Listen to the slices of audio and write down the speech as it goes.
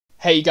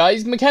Hey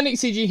guys, Mechanic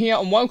CG here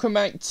and welcome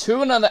back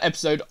to another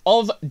episode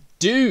of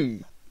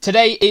Doom.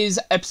 Today is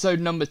episode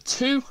number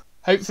 2.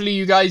 Hopefully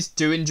you guys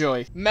do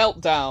enjoy.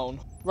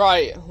 Meltdown.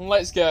 Right,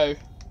 let's go.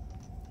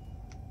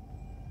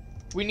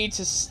 We need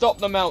to stop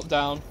the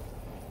meltdown.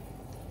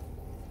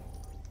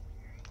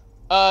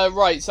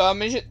 Right, so our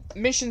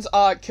missions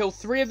are kill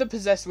 3 of the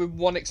possessed with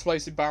 1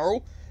 explosive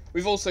barrel.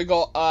 We've also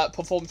got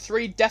perform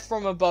 3 death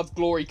from above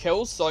glory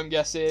kills, so I'm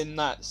guessing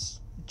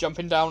that's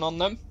jumping down on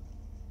them.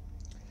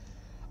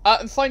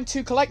 And find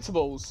 2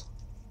 collectibles.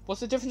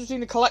 What's the difference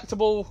between a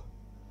collectible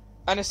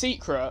and a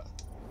secret?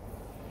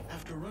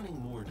 After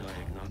running more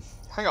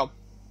diagnostics. Hang on.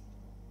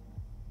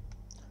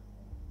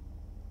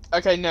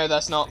 Okay, no,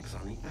 that's not.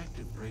 On the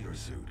active Praetor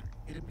suit,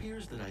 it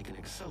appears that I can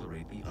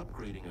accelerate the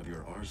upgrading of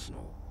your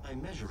arsenal by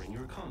measuring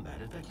your combat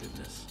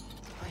effectiveness.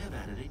 I have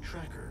added a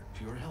tracker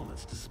to your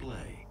helmet's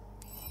display.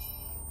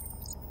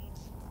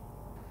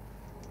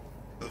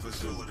 The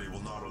facility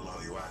will not allow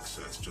you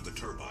access to the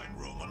turbine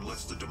room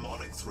unless the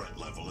demonic threat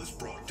level is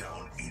brought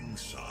down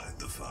inside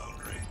the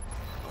foundry.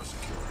 Our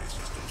security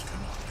systems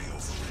cannot be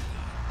overridden.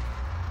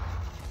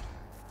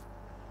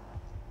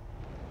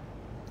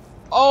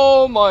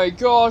 Oh my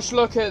gosh,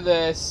 look at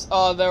this.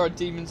 Oh, there are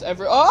demons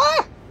everywhere.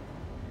 Ah!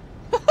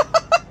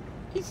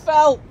 He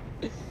fell.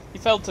 He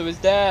fell to his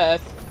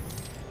death.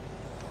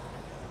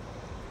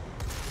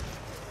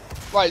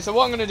 Right, so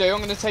what I'm going to do, I'm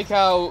going to take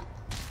out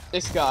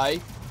this guy.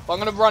 But I'm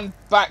going to run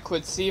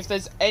backwards, see if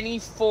there's any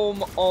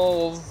form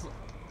of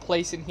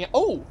place in here.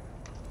 Oh!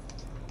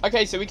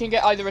 Okay, so we can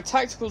get either a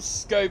tactical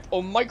scope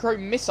or micro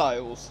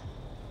missiles.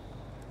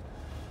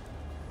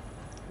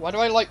 Why do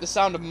I like the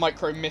sound of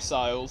micro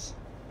missiles?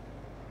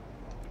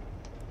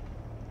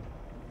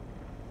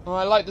 Oh,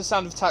 I like the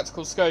sound of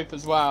tactical scope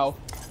as well.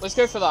 Let's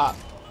go for that.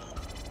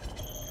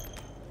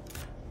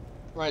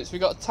 Right, so we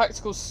got a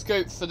tactical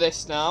scope for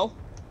this now.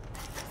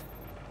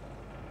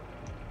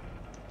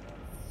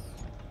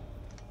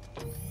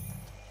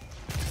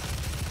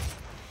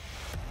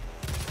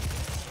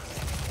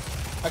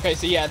 Okay,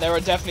 so yeah, there are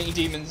definitely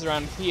demons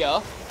around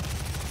here.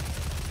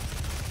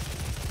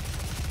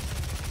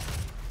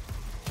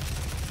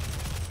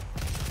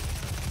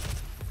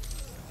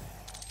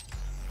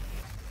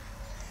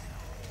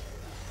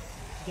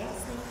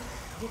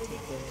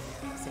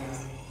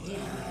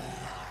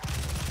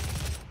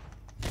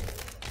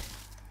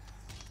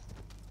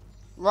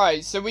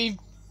 Right, so we've...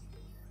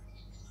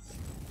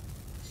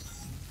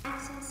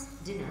 Access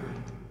denied.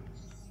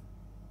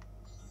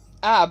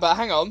 Ah, but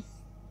hang on.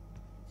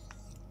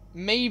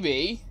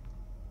 Maybe.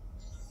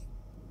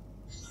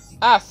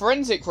 Ah,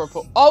 forensic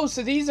report. Oh,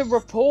 so these are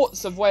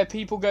reports of where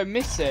people go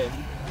missing.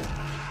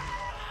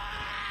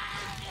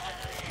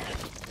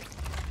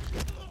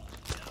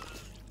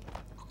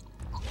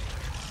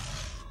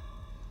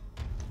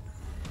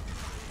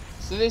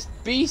 So this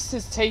beast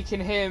has taken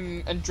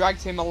him and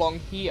dragged him along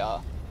here.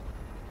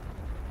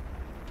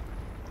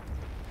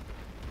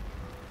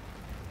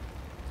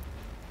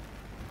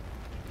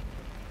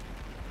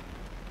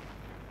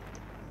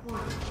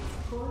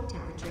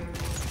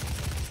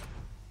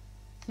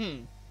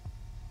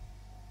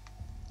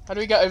 How do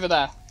we get over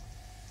there?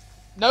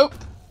 Nope.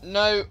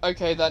 No.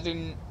 Okay, that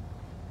didn't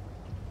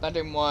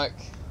work.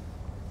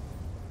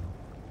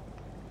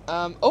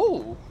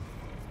 Oh.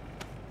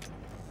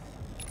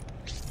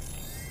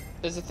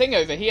 There's a thing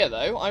over here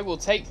though. I will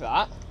take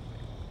that.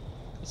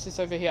 What's this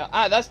over here?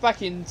 Ah, that's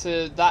back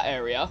into that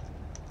area.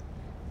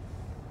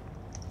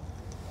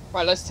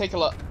 Right, let's take a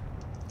look.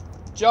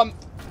 Jump.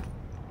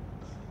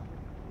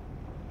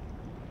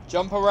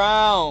 Jump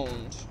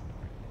around.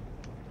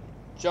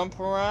 Jump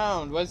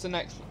around. Where's the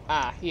next?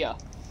 Ah, here.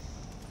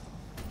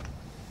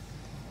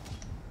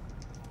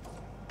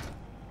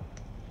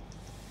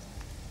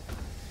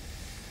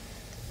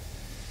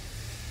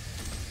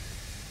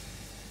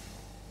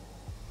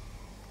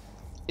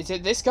 Is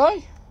it this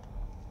guy?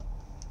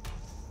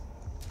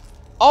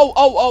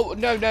 Oh,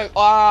 no.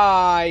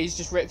 Ah, he's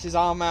just ripped his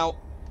arm out.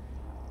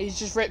 He's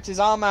just ripped his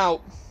arm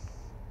out.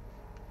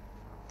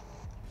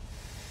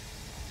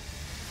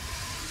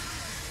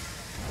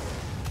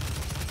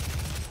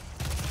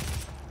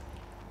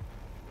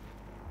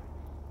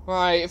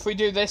 Right, if we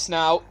do this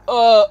now,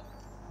 oh,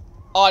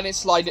 and it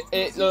slided,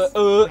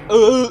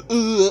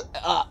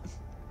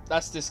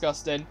 that's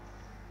disgusting.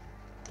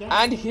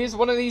 And here's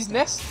one of these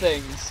nest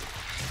things.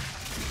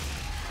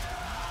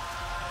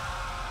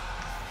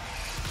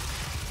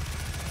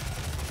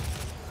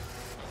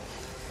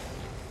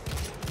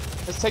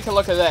 Let's take a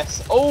look at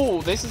this.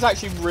 Oh, this is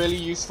actually really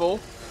useful.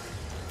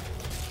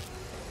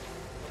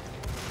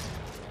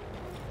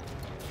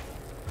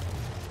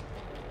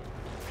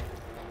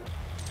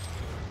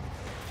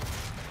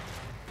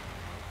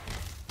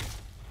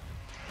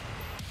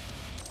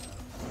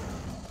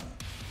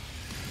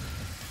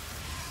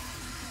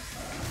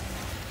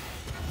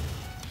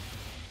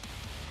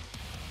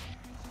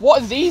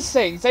 What are these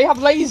things? They have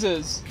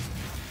lasers.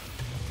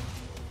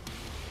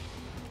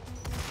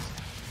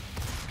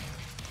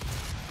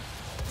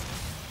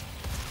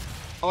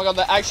 Oh my god,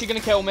 they're actually going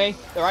to kill me.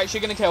 They're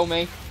actually going to kill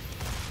me.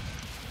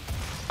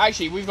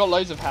 Actually, we've got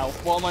loads of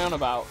health. What am I on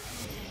about?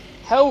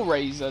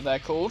 Hellraiser, they're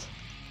called.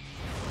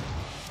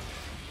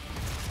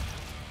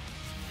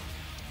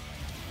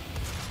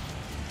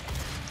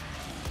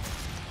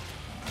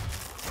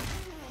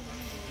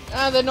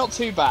 They're not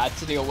too bad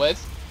to deal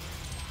with.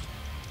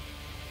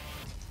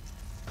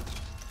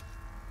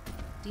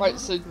 Right,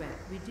 so threat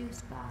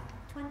reduced by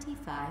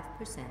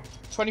 25%.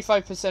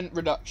 25%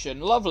 reduction.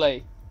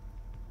 Lovely.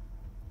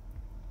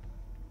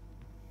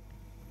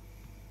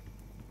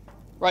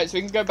 Right, so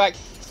we can go back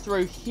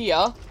through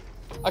here.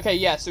 Okay,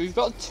 yeah, so we've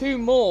got 3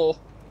 more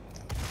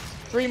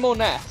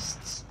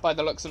nests by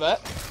the looks of it.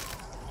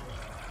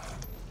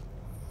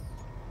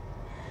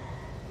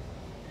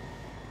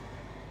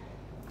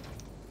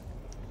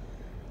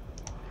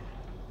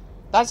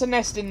 That's a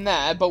nest in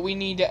there, but we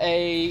need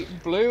a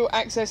blue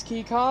access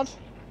key card.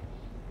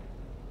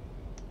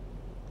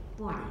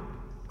 Warning.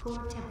 Core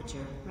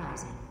temperature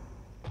rising.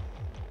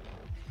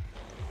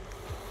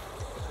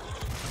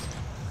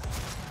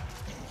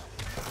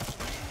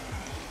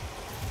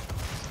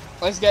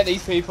 Let's get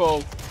these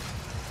people.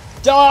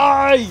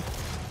 Die!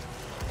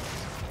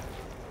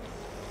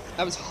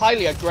 That was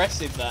highly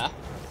aggressive there.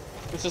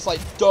 It was just like,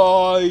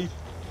 die!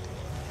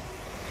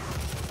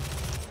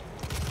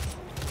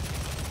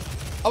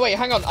 Oh wait,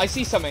 hang on, I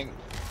see something.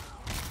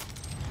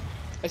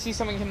 I see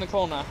something in the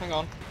corner, hang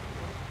on.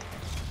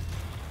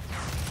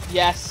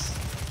 Yes.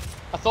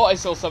 I thought I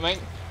saw something.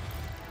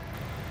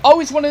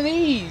 Oh, it's one of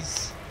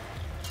these!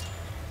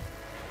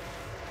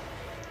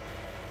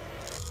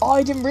 Oh,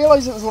 I didn't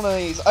realise it was one of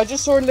these. I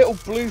just saw a little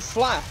blue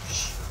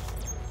flash.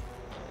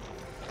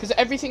 Because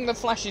everything that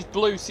flashes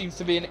blue seems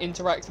to be an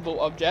interactable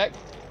object.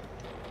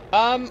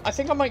 I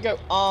think I might go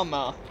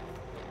armor.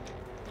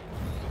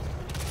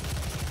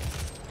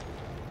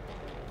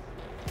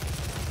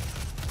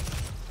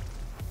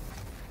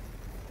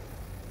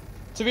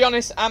 To be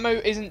honest, ammo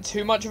isn't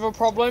too much of a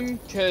problem,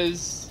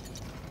 because...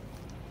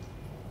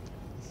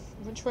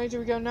 Which way do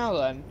we go now,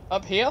 then?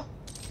 Up here?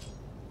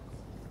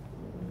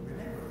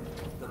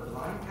 The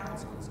blind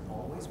council is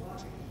always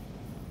watching.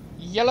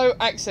 Yellow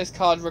access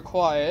card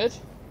required.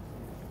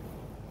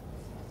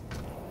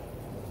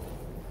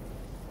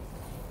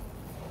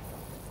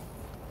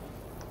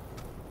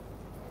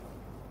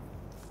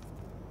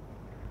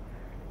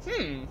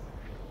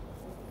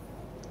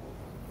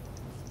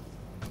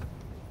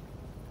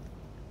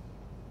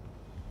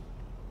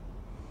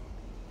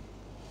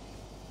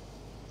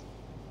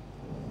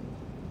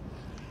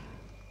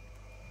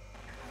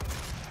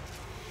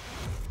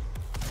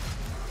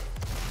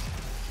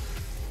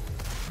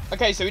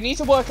 Okay, so we need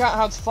to work out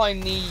how to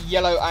find the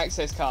yellow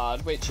access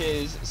card, which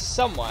is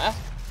somewhere.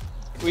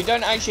 We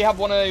don't actually have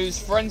one of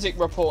those forensic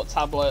report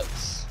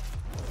tablets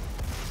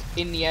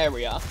in the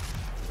area.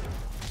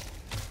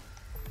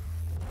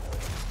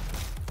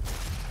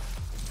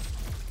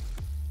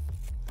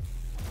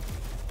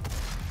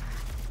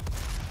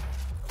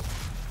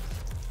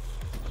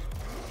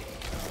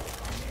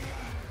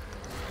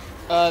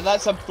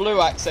 That's a blue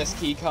access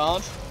key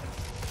card.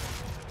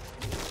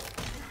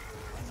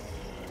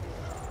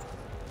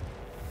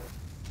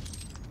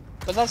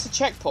 But that's a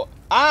checkpoint.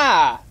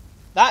 Ah!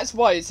 That's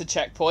why it's a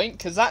checkpoint,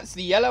 because that's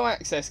the yellow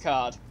access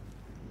card.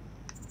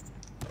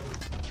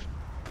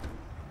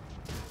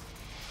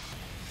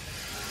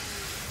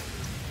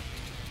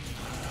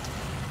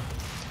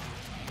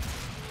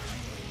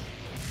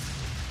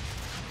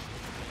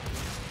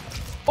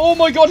 Oh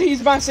my god,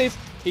 he's massive!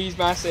 He's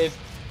massive.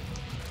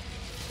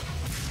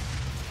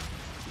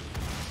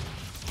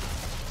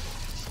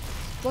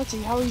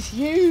 Bloody hell, he's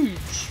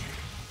huge!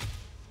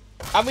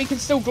 And we can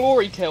still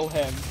glory kill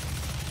him.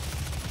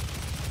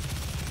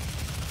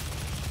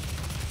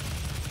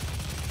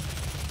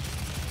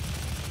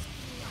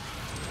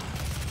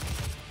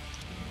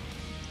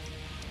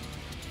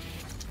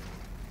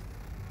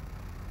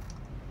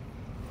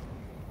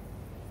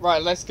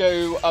 Right, let's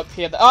go up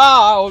here.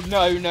 Oh,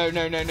 no, no,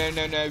 no, no, no,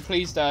 no, no.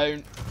 Please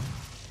don't.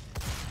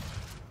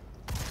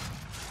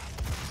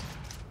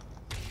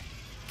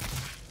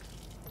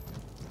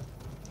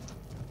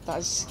 That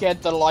has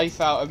scared the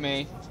life out of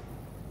me.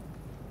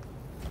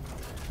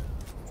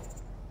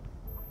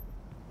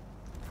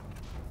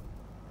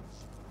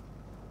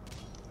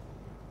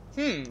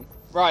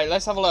 Right,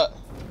 let's have a look.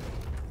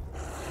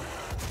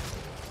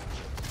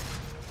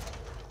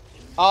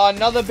 Ah,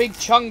 another Big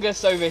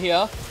Chungus over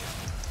here.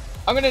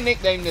 I'm going to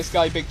nickname this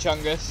guy Big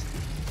Chungus.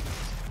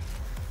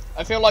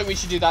 I feel like we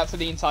should do that for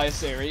the entire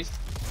series.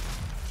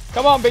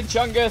 Come on, Big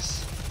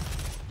Chungus.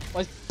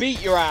 Let's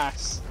beat your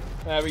ass.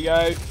 There we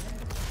go.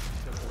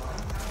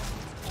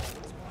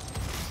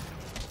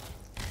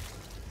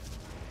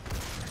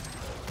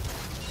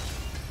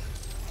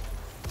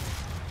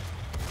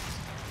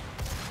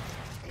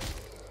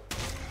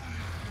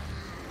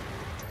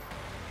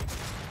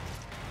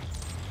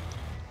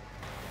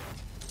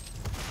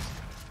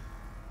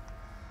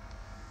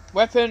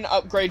 Weapon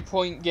upgrade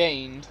point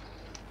gained.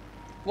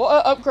 What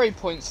are upgrade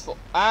points for?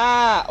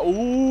 Ah!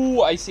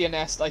 Ooh, I see a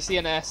nest. I see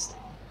a nest.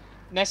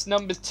 Nest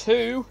number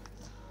 2.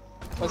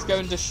 Let's go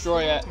and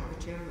destroy it.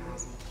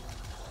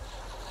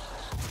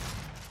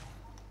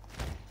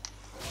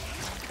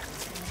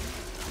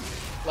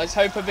 Let's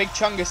hope a big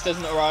Chungus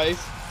doesn't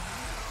arrive.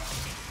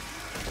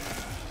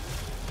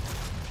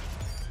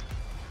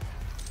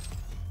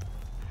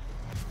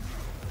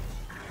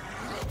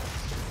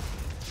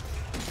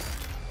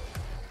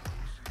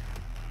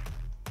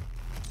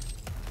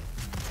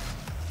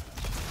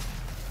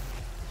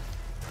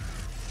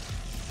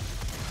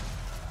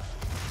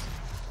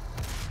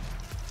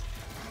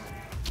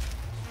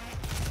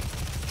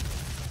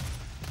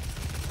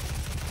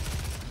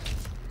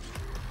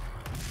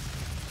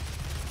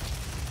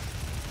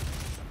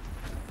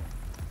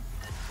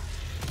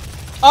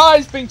 Oh,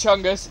 it's Big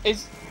Chungus.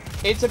 It's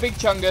a Big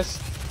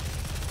Chungus.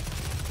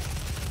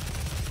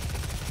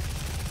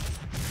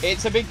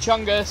 It's a Big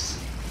Chungus.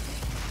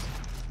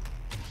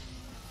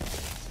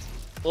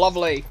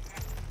 Lovely.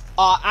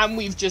 And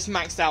we've just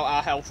maxed out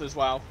our health as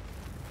well.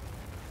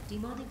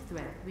 Demonic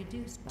threat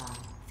reduced by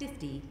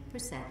 50%.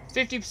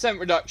 50%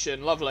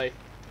 reduction. Lovely.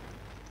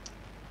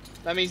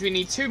 That means we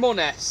need 2 more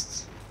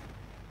nests.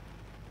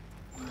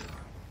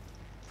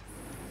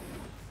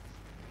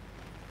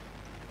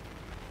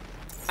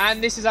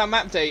 And this is our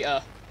map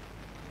data.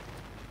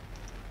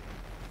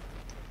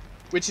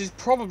 Which is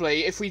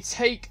probably, if we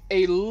take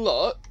a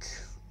look,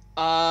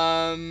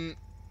 how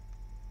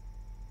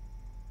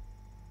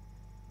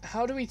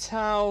do we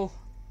tell?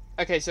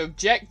 Okay, so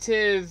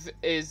objective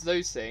is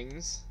those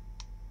things.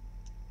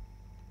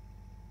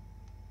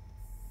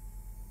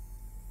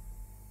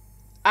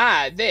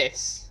 Ah,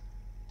 this.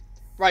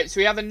 Right,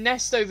 so we have a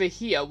nest over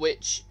here,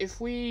 which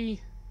if we...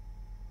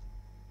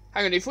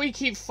 Hang on, if we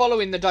keep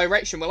following the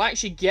direction, we'll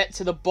actually get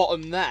to the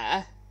bottom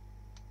there.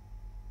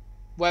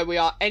 Where we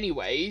are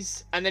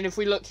anyways. And then if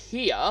we look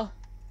here,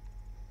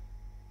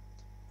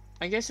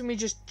 I guess when we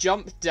just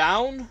jump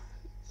down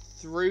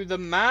through the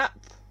map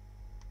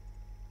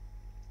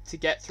to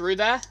get through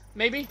there,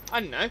 maybe?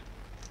 I don't know.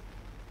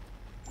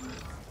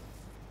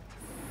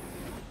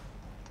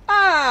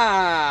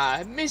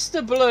 Ah,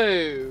 Mr.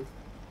 Blue.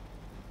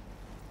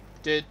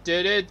 And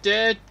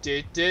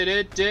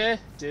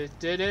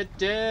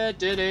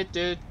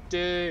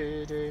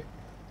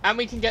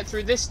we can get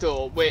through this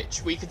door,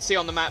 which we could see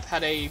on the map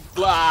had a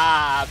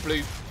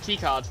blue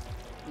keycard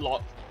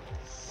lock.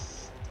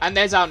 And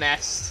there's our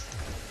nest.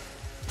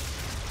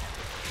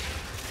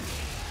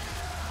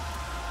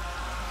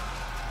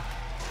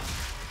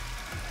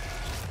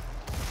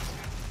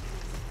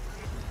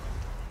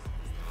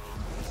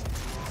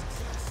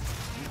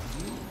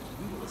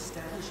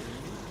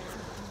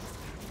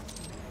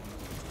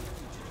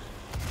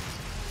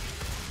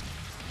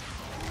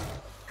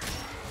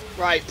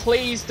 Right,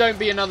 please don't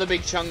be another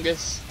Big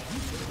Chungus.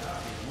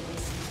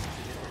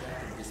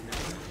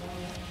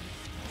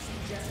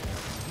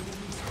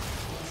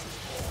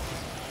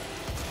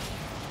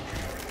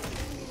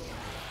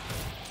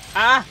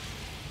 Ah!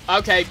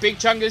 Okay, Big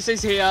Chungus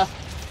is here.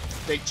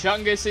 Big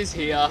Chungus is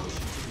here.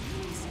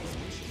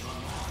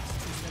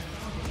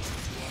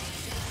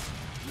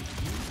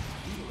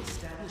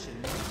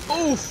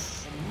 Oof!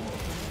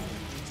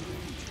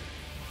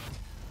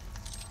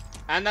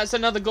 And that's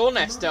another gore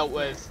nest dealt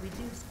with.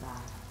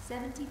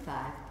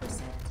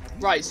 75%.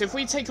 Right, so if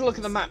we take a look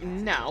at the map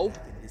now.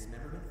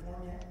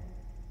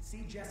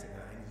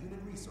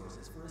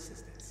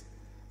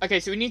 Okay,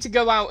 so we need to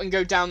go out and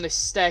go down this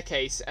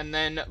staircase, and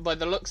then by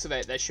the looks of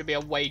it, there should be a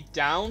way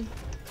down.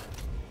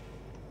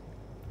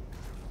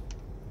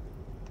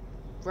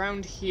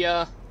 Round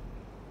here.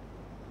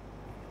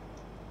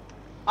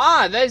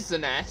 Ah, there's the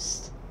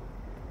nest.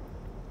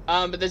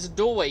 But there's a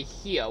doorway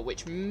here,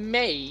 which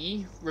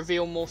may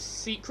reveal more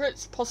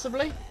secrets,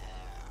 possibly.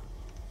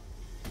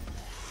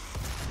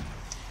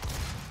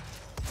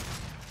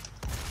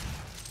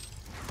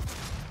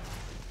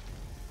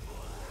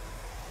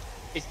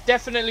 It's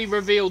definitely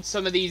revealed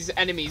some of these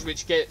enemies,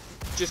 which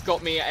just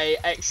got me a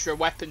extra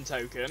weapon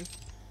token.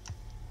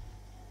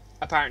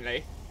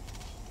 Apparently.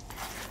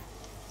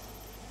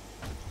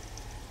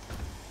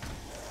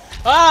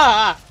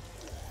 Ah!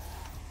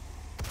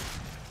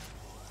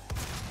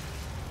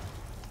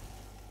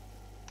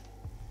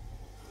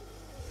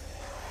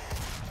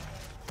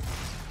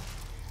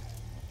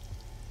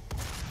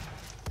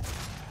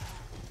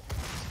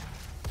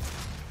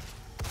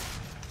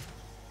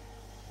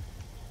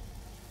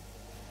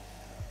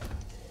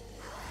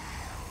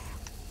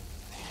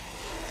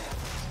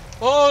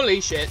 Holy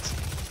shit.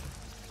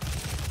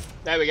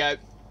 There we go.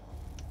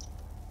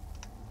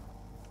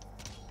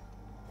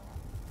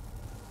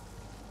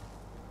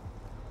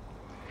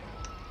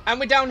 And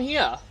we're down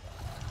here.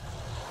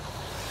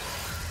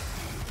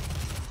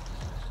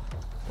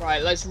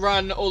 Right, let's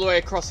run all the way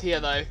across here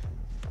though.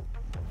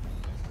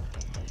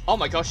 Oh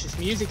my gosh, this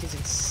music is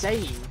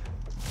insane.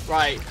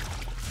 Right.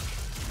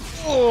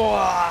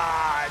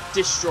 Oh,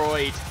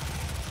 destroyed.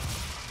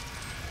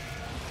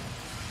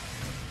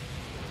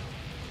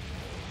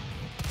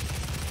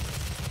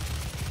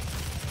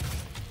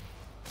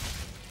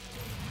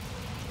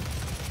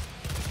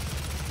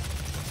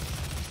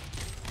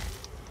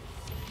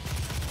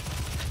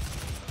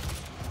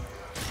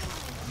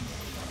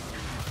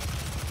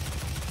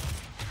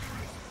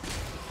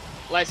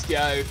 Let's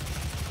go.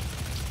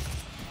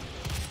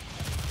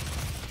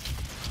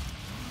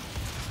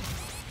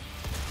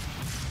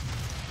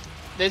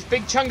 There's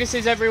big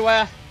chunguses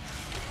everywhere.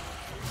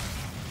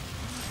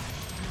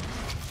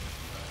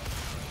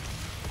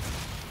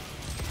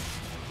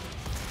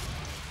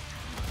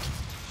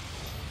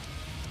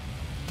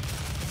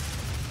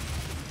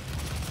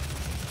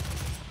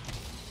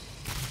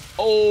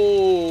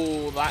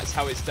 Oh, that's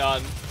how it's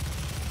done.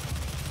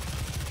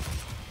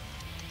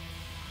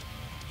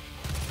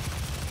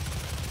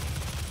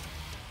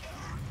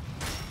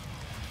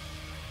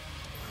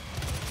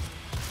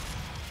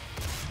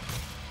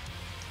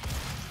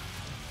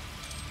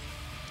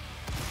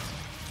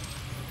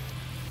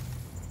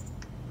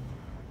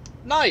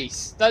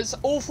 Nice. That's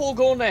all 4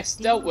 gore nests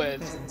dealt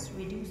with.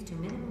 Reduced to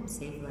minimum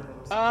save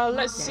levels.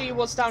 Let's see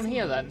what's down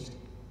here then.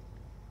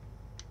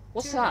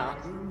 What's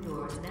that? Room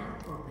doors now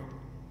open.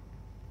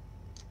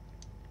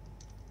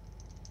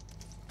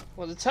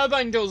 Well, the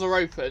turbine doors are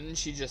open,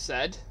 she just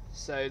said,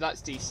 so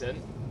that's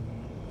decent.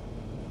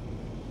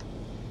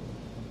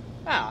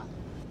 Ah,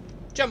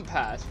 jump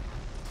pad.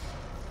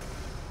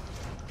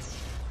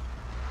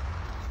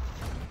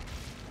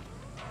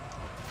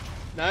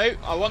 No,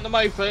 I want them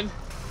open.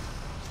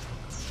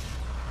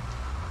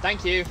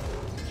 Thank you.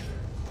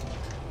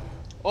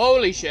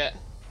 Holy shit.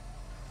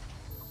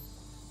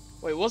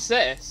 Wait, what's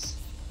this?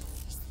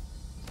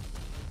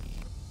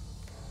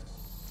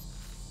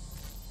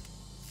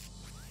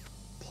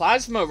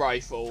 Plasma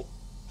rifle.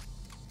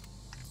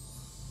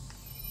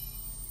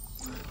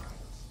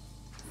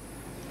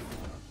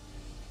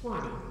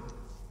 Warning.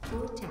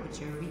 Core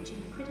temperature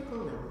reaching critical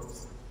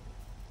levels.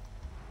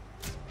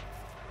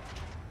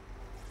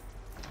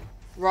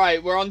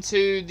 Right, we're on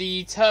to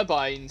the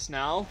turbines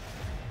now.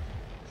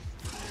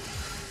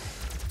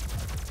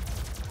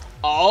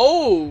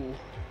 Oh!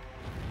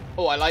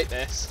 Oh, I like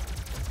this.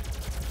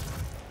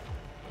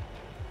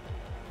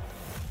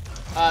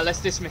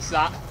 Let's dismiss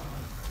that.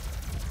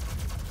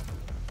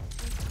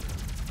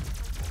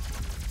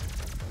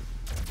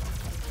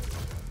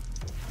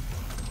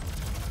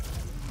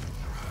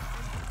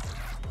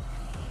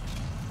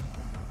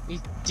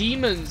 These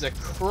demons are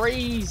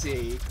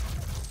crazy.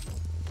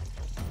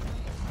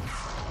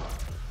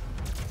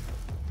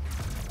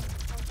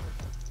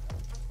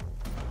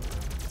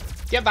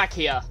 Get back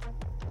here.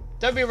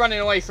 Don't be running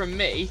away from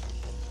me.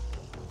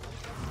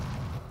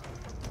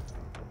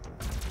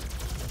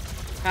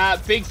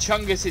 Big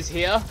Chungus is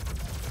here.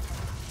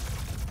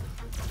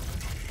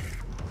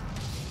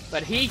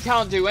 But he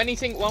can't do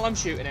anything while I'm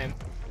shooting him.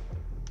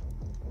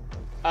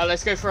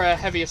 Let's go for a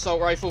heavy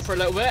assault rifle for a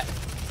little bit.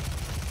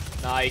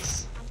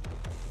 Nice.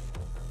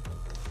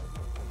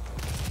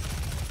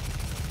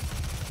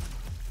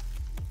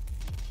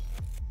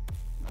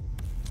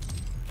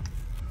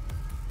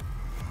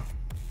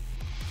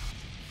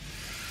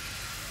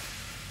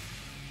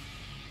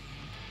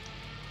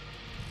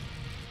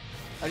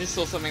 I just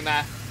saw something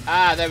there.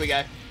 Ah, there we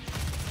go.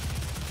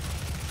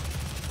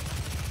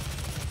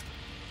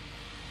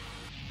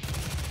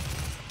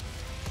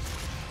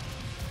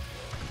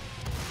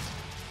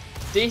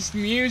 This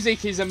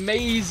music is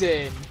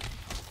amazing.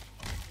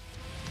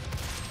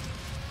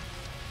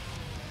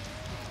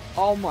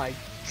 Oh my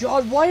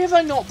god, why have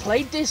I not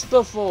played this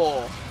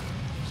before?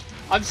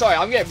 I'm sorry,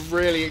 I'm getting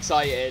really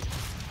excited.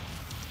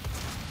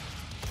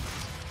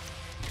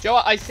 Do you know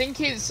what? I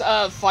think it's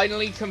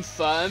finally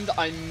confirmed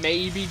I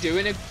may be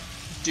doing a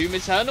Doom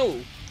Eternal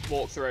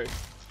walkthrough.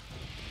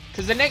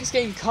 Because the next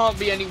game can't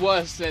be any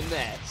worse than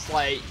this.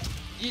 Like,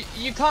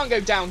 you can't go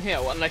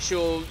downhill unless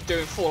you're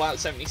doing Fallout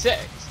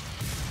 76.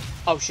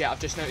 Oh shit, I've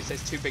just noticed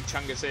there's 2 big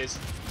chunguses.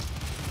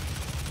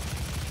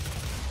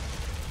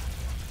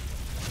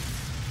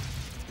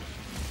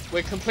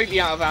 We're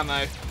completely out of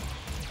ammo.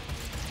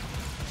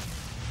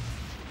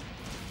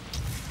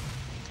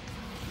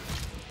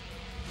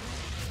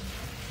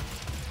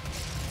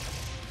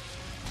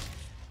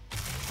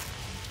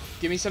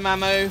 Give me some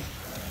ammo.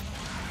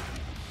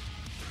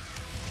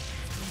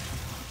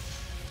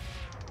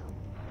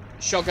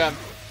 Shotgun.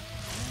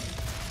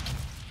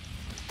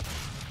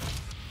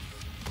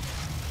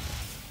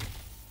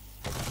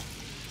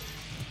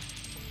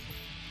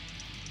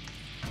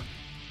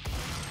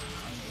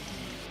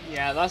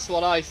 Yeah, that's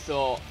what I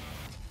thought.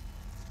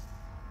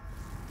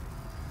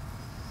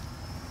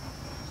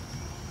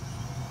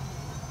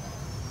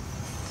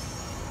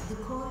 The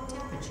core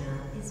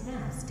temperature is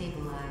now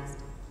stabilized.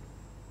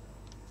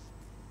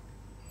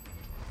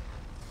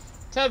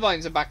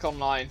 Turbines are back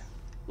online.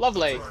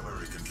 Lovely.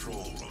 Primary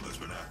control room has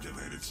been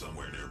activated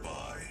somewhere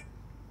nearby.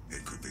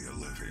 It could be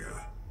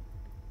Olivia.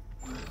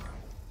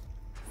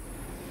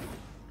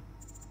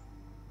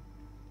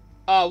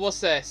 Oh,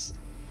 what's this?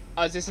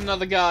 Oh, is this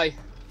another guy?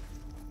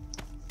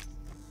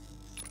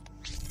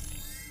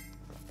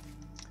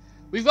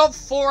 We've got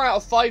 4 out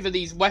of 5 of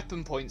these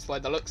weapon points by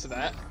the looks of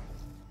it.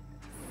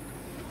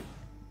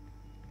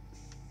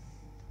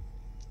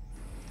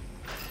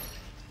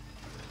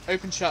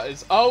 Open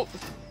shutters. Oh!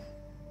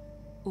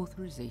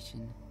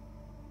 Authorization.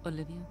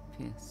 Olivia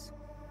Pierce.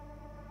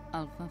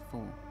 Alpha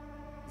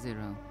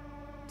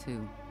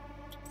 402.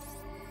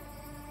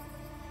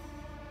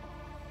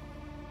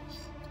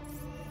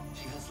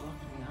 She has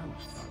locked me out,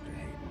 Dr.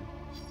 Hayden.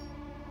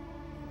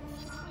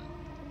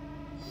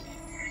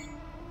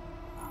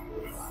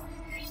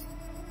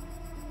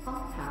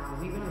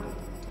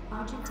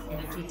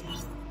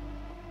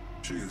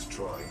 She is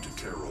trying to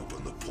tear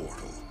open the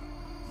portal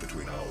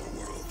between our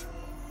world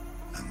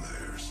and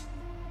theirs.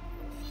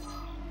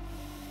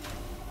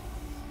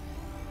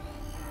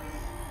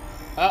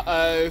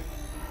 Uh-oh.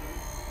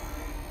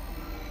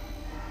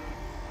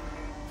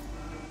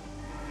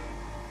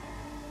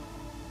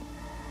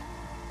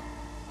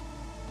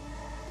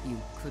 You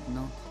could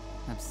not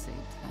have saved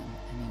them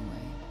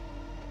anyway.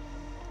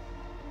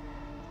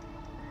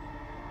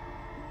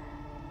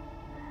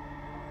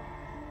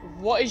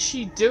 What is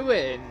she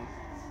doing?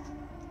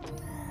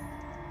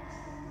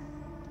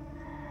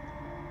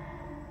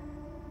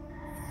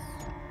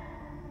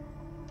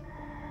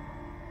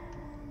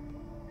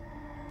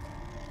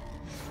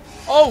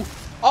 Oh!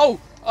 Oh!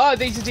 Oh,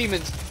 these are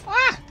demons.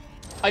 Ah!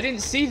 I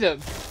didn't see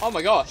them. Oh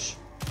my gosh.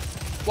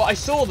 Well, I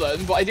saw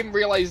them, but I didn't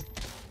realise.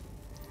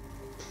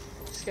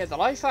 Scared the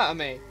life out of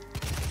me.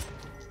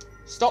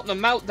 Stop the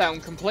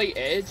meltdown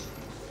completed.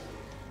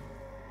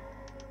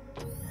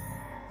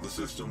 The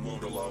system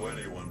won't allow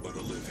anyone but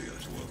Olivia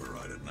to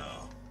override it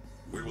now.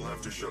 We will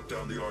have to shut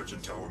down the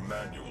Argent Tower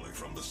manually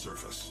from the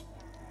surface.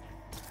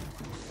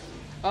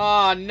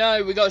 Ah,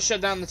 no, we gotta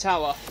shut down the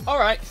tower.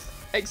 Alright,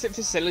 exit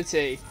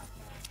facility.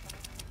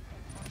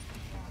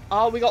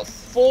 Oh, we got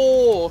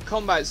 4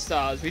 combat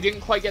stars. We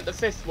didn't quite get the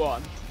 5th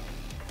one.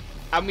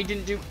 And we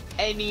didn't do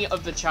any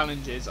of the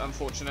challenges,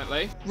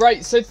 unfortunately.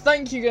 Right, so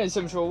thank you guys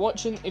so much for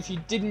watching. If you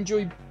did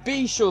enjoy,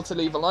 be sure to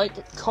leave a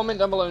like, comment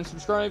down below and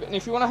subscribe. And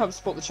if you want to help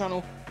support the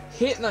channel,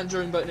 hit that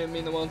join button. It would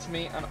mean the world to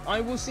me. And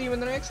I will see you in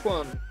the next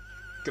one.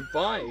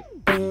 Goodbye.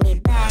 Bring me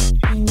back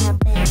in your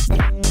bed,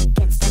 let me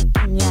get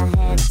stuck in your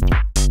head. Let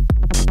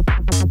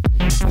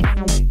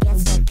me get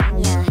stuck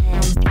in your head.